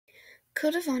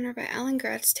Code of Honor by Alan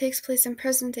Gratz takes place in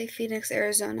present-day Phoenix,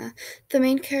 Arizona. The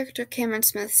main character, Cameron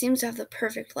Smith, seems to have the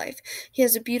perfect life. He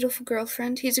has a beautiful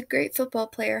girlfriend, he's a great football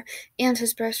player, and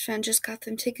his best friend just got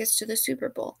them tickets to the Super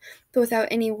Bowl. But without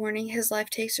any warning, his life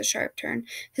takes a sharp turn.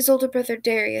 His older brother,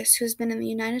 Darius, who has been in the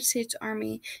United States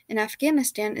Army in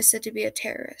Afghanistan, is said to be a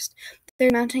terrorist.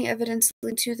 There's mounting evidence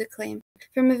leading to the claim,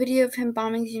 from a video of him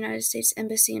bombing the United States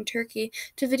Embassy in Turkey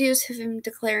to videos of him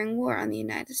declaring war on the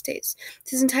United States.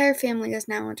 His entire family is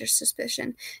now under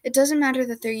suspicion. It doesn't matter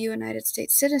that they're United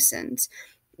States citizens.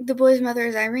 The boy's mother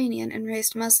is Iranian and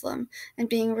raised Muslim, and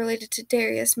being related to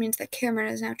Darius means that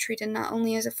Cameron is now treated not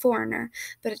only as a foreigner,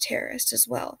 but a terrorist as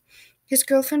well. His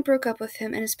girlfriend broke up with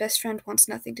him, and his best friend wants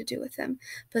nothing to do with him.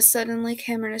 But suddenly,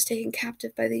 Cameron is taken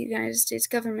captive by the United States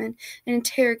government and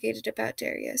interrogated about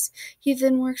Darius. He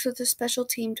then works with a special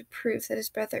team to prove that his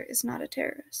brother is not a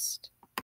terrorist.